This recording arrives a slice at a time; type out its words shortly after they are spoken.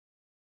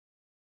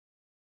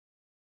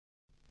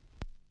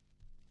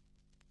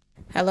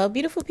Hello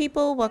beautiful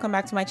people, welcome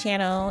back to my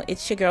channel.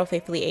 It's your girl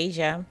Faithfully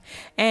Asia,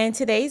 and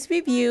today's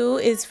review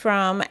is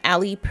from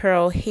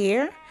Alipearl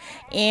Hair,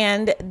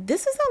 and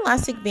this is an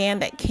elastic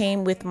band that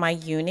came with my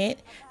unit.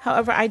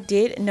 However, I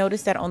did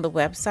notice that on the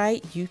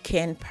website you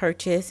can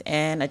purchase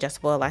an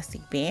adjustable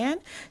elastic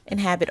band and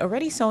have it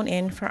already sewn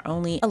in for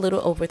only a little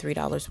over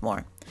 $3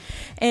 more.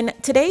 In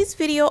today's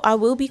video I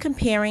will be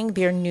comparing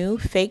their new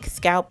fake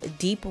scalp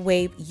deep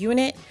wave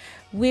unit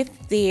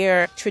with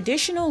their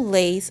traditional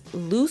lace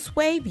loose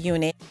wave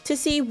unit to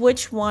see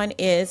which one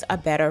is a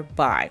better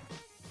buy.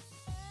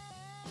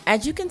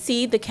 As you can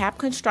see, the cap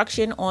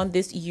construction on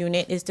this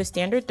unit is the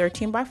standard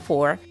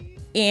 13x4,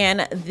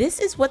 and this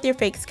is what their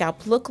fake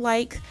scalp look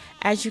like.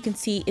 As you can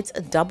see, it's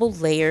a double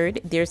layered,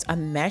 there's a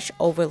mesh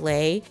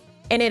overlay,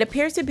 and it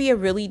appears to be a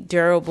really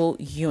durable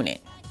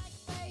unit.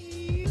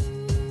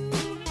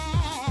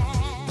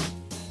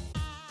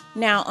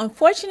 Now,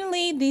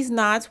 unfortunately, these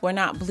knots were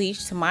not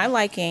bleached to my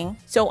liking,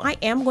 so I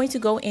am going to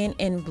go in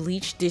and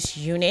bleach this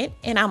unit,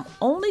 and I'm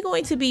only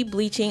going to be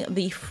bleaching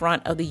the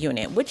front of the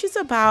unit, which is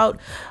about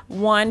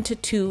 1 to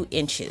 2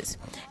 inches.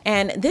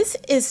 And this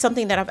is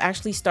something that I've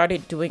actually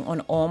started doing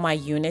on all my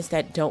units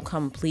that don't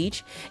come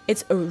bleached.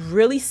 It's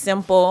really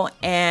simple,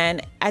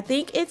 and I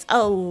think it's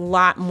a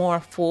lot more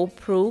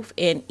foolproof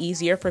and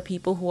easier for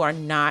people who are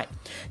not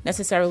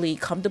necessarily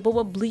comfortable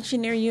with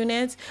bleaching their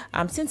units.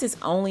 Since it's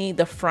only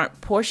the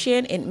front portion,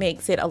 it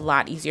makes it a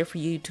lot easier for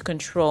you to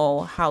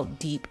control how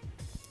deep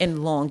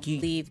and long you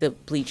leave the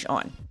bleach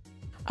on.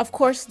 Of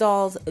course,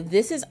 dolls,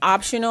 this is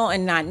optional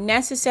and not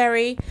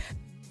necessary.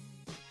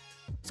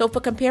 So for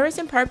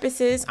comparison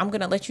purposes, I'm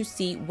going to let you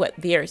see what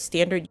their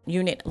standard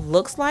unit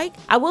looks like.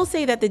 I will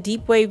say that the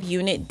deep wave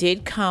unit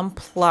did come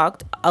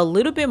plucked a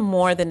little bit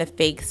more than the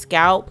fake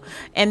scalp,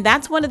 and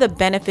that's one of the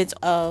benefits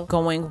of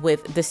going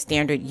with the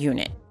standard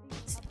unit.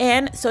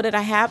 And so that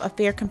I have a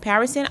fair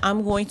comparison,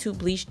 I'm going to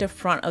bleach the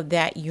front of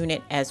that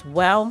unit as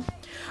well.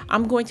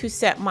 I'm going to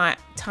set my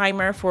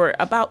timer for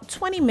about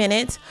 20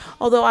 minutes,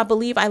 although I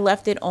believe I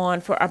left it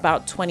on for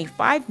about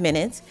 25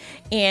 minutes.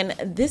 And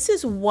this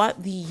is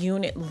what the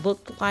unit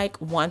looked like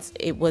once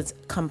it was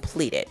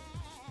completed.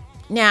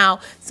 Now,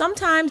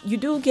 sometimes you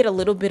do get a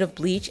little bit of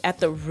bleach at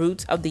the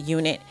roots of the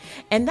unit,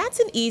 and that's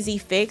an easy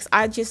fix.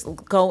 I just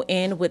go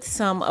in with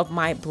some of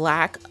my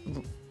black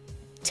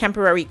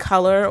temporary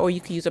color, or you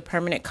can use a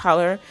permanent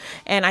color,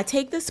 and I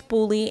take the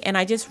spoolie and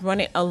I just run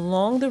it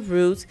along the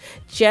roots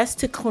just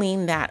to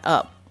clean that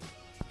up.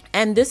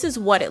 And this is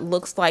what it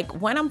looks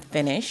like when I'm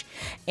finished.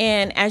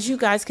 And as you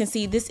guys can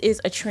see, this is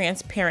a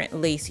transparent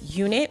lace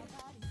unit.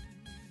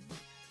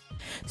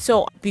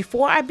 So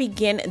before I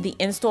begin the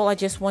install, I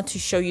just want to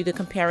show you the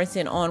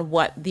comparison on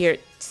what their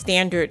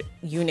standard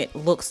unit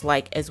looks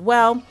like as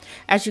well.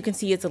 As you can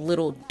see, it's a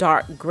little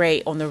dark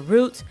gray on the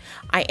roots.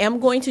 I am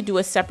going to do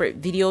a separate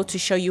video to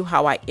show you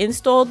how I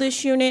install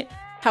this unit.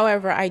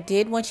 However, I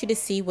did want you to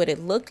see what it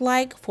looked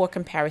like for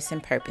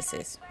comparison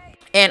purposes.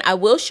 And I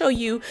will show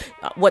you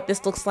what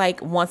this looks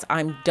like once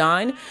I'm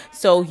done,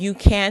 so you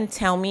can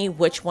tell me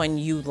which one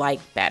you like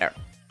better.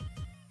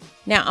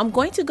 Now I'm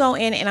going to go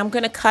in and I'm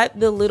going to cut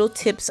the little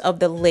tips of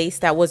the lace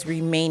that was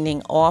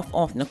remaining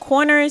off the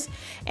corners,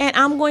 and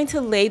I'm going to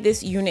lay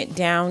this unit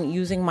down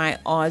using my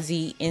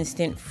Aussie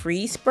Instant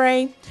Freeze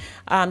Spray.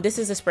 This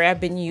is a spray I've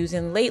been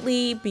using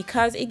lately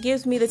because it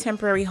gives me the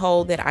temporary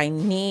hold that I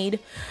need.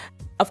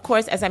 Of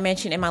course, as I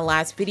mentioned in my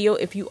last video,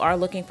 if you are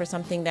looking for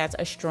something that's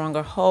a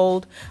stronger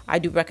hold, I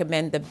do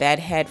recommend the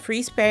Bedhead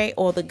Freeze Spray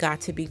or the Got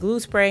To Be Glue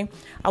Spray.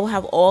 I will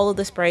have all of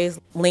the sprays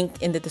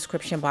linked in the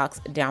description box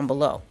down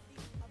below.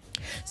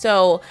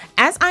 So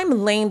as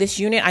I'm laying this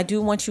unit, I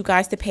do want you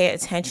guys to pay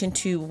attention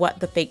to what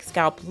the fake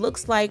scalp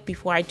looks like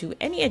before I do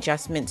any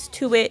adjustments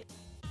to it.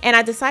 And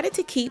I decided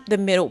to keep the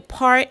middle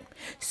part,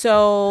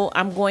 so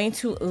I'm going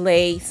to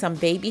lay some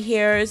baby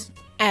hairs,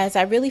 as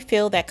I really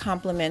feel that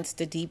complements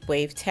the deep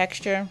wave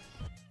texture.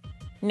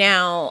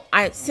 Now,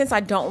 since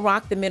I don't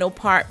rock the middle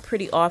part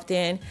pretty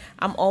often,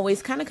 I'm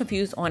always kind of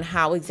confused on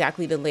how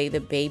exactly to lay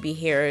the baby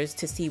hairs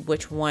to see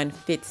which one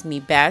fits me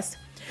best.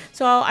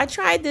 So I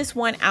tried this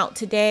one out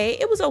today.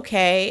 It was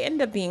okay,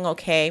 ended up being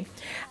okay.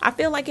 I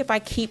feel like if I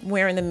keep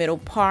wearing the middle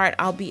part,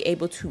 I'll be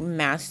able to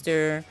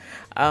master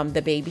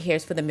the baby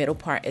hairs for the middle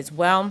part as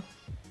well.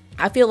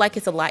 I feel like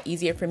it's a lot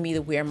easier for me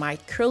to wear my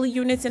curly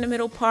units in the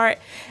middle part,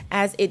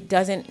 as it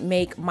doesn't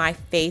make my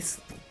face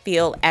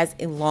feel as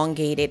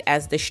elongated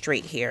as the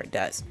straight hair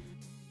does.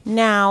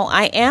 Now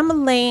I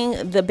am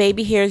laying the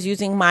baby hairs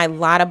using my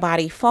Lotta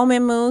Body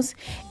foaming mousse,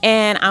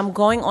 and I'm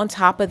going on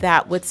top of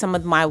that with some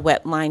of my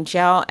wet line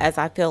gel, as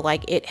I feel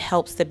like it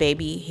helps the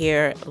baby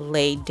hair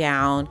lay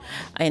down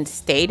and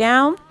stay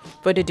down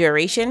for the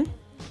duration.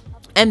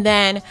 And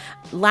then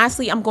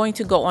lastly, I'm going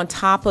to go on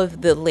top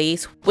of the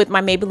lace with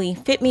my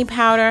Maybelline Fit Me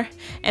powder,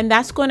 and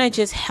that's going to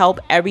just help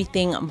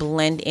everything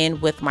blend in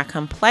with my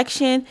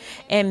complexion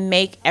and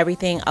make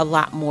everything a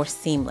lot more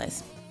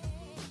seamless.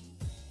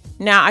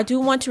 Now, I do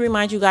want to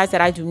remind you guys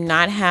that I do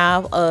not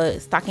have a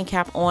stocking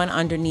cap on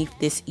underneath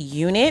this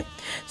unit,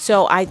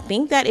 so I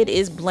think that it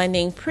is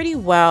blending pretty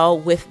well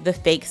with the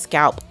fake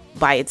scalp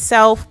by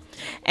itself.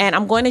 And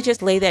I'm going to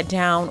just lay that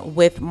down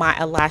with my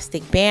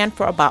elastic band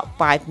for about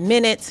 5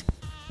 minutes.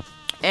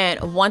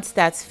 And once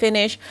that's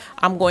finished,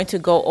 I'm going to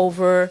go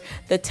over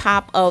the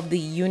top of the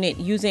unit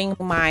using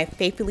my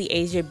Faithfully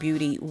Asia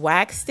Beauty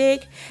wax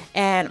stick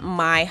and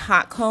my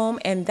hot comb.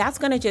 And that's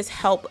going to just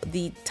help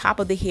the top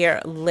of the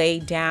hair lay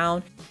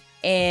down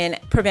and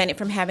prevent it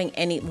from having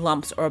any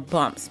lumps or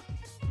bumps.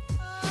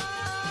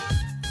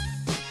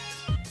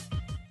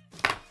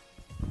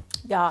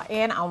 Y'all,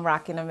 and I'm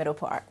rocking the middle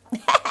part.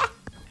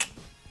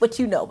 But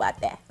you know about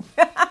that.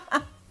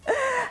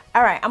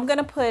 All right, I'm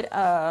gonna put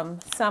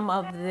some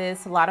of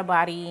this Lotta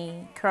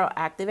Body Curl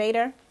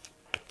Activator.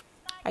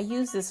 I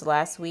used this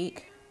last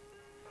week.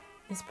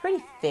 It's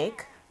pretty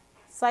thick.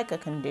 It's like a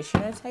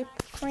conditioner type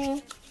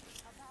cream.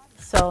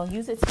 So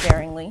use it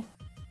sparingly.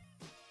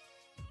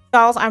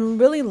 Dolls, I'm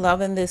really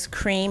loving this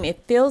cream.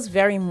 It feels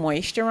very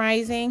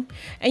moisturizing,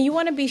 and you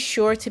want to be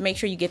sure to make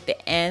sure you get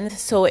the end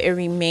so it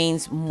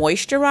remains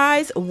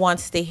moisturized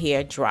once the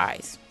hair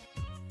dries.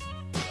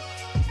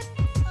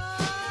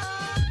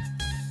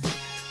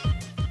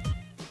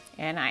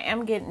 And I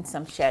am getting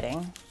some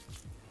shedding,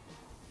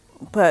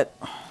 but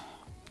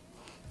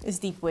it's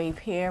deep wave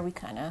hair. We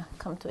kind of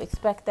come to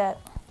expect that.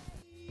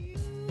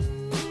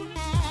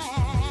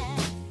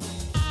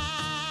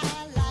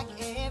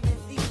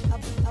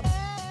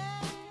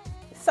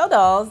 So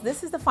dolls,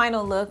 this is the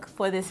final look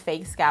for this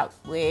fake scalp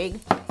wig.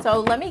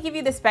 So let me give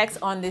you the specs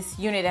on this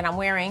unit that I'm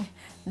wearing.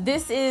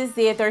 This is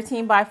the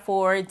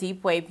 13x4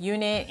 deep wave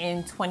unit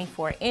in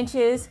 24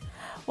 inches.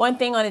 One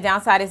thing on the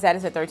downside is that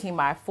it's a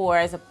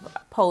 13x4 as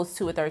opposed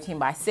to a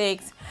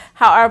 13x6.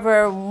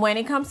 However, when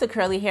it comes to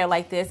curly hair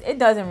like this, it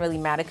doesn't really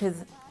matter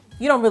because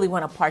you don't really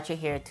want to part your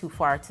hair too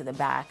far to the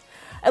back.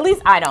 At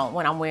least I don't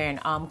when I'm wearing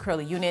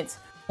curly units.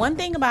 One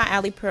thing about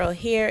Alipearl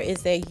hair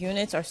is that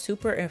units are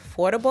super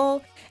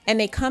affordable and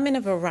they come in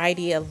a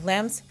variety of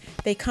lengths.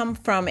 They come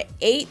from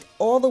 8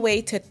 all the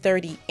way to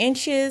 30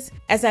 inches.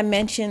 As I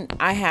mentioned,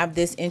 I have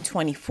this in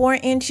 24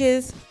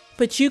 inches,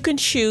 but you can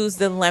choose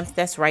the length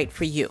that's right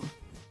for you.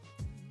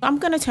 I'm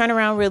gonna turn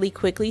around really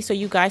quickly so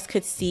you guys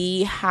could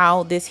see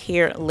how this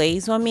hair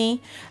lays on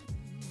me.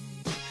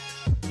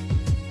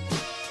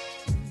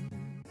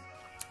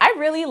 I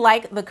really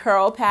like the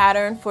curl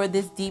pattern for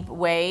this deep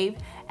wave.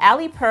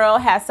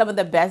 Alipearl has some of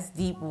the best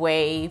deep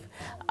wave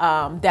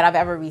that I've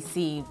ever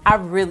received. I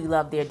really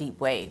love their deep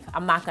wave.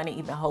 I'm not gonna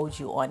even hold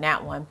you on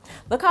that one.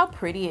 Look how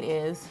pretty it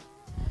is.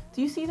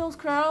 Do you see those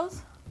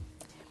curls?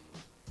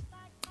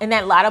 And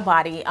that Lotta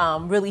Body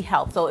really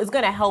helps. So it's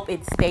gonna help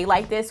it stay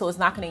like this, so it's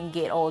not gonna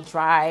get all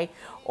dry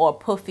or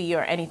puffy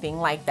or anything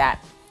like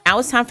that. Now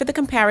it's time for the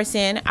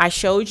comparison. I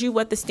showed you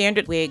what the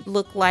standard wig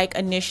looked like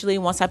initially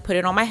once I put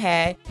it on my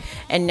head,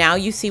 and now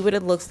you see what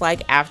it looks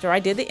like after I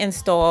did the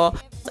install.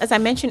 As I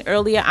mentioned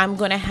earlier, I'm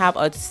gonna have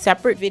a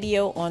separate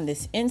video on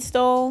this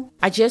install.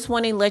 I just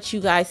want to let you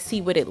guys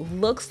see what it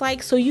looks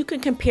like so you can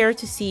compare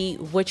to see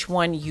which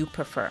one you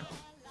prefer.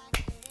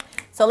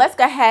 So let's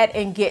go ahead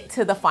and get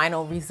to the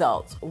final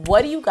results.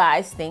 What do you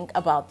guys think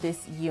about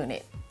this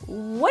unit?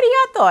 What are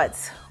your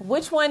thoughts?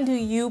 Which one do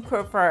you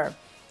prefer?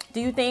 Do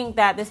you think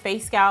that this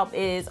fake scalp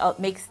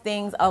makes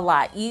things a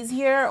lot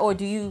easier, or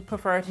do you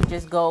prefer to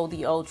just go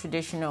the old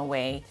traditional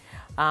way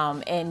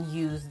and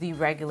use the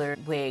regular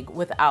wig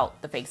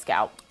without the fake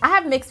scalp? I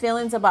have mixed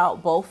feelings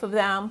about both of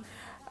them.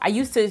 I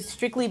used to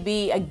strictly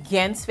be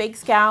against fake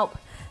scalp.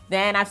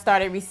 Then I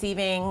started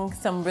receiving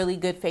some really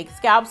good fake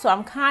scalp, so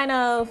I'm kind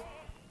of,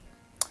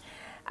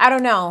 I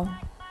don't know.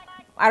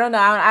 I'm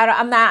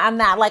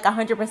not like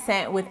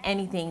 100% with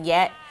anything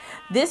yet.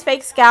 This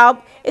fake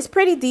scalp is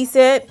pretty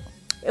decent.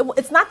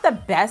 It's not the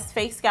best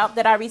fake scalp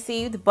that I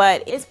received,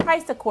 but it's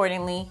priced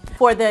accordingly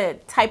for the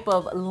type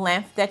of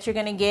length that you're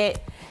gonna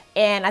get.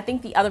 And I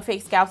think the other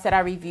fake scalps that I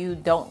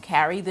reviewed don't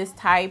carry this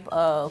type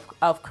of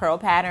curl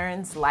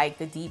patterns like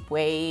the deep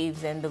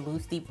waves and the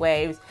loose deep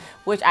waves,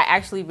 which I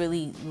actually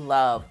really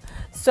love.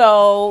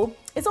 So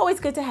it's always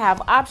good to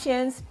have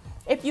options.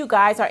 If you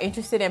guys are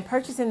interested in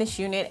purchasing this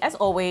unit, as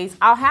always,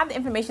 I'll have the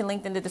information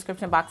linked in the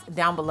description box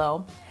down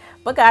below.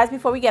 But guys,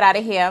 before we get out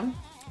of here,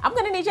 I'm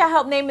gonna need your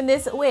help naming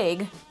this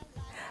wig.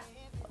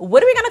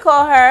 What are we gonna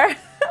call her?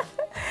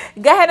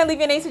 Go ahead and leave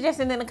your name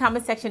suggestion in the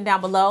comment section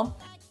down below.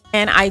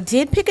 And I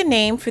did pick a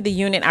name for the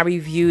unit I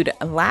reviewed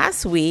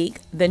last week.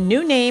 The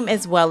new name,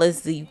 as well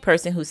as the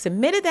person who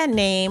submitted that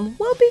name,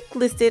 will be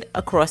listed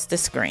across the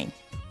screen.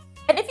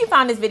 And if you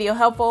found this video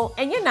helpful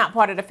and you're not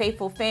part of the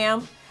Faithful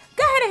fam,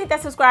 go ahead and hit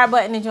that subscribe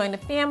button and join the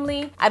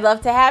family. I'd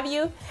love to have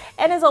you.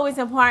 And as always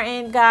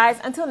important, guys,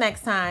 until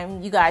next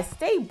time, you guys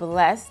stay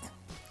blessed.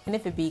 And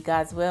if it be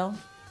God's will,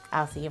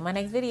 I'll see you in my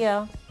next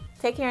video.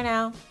 Take care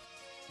now.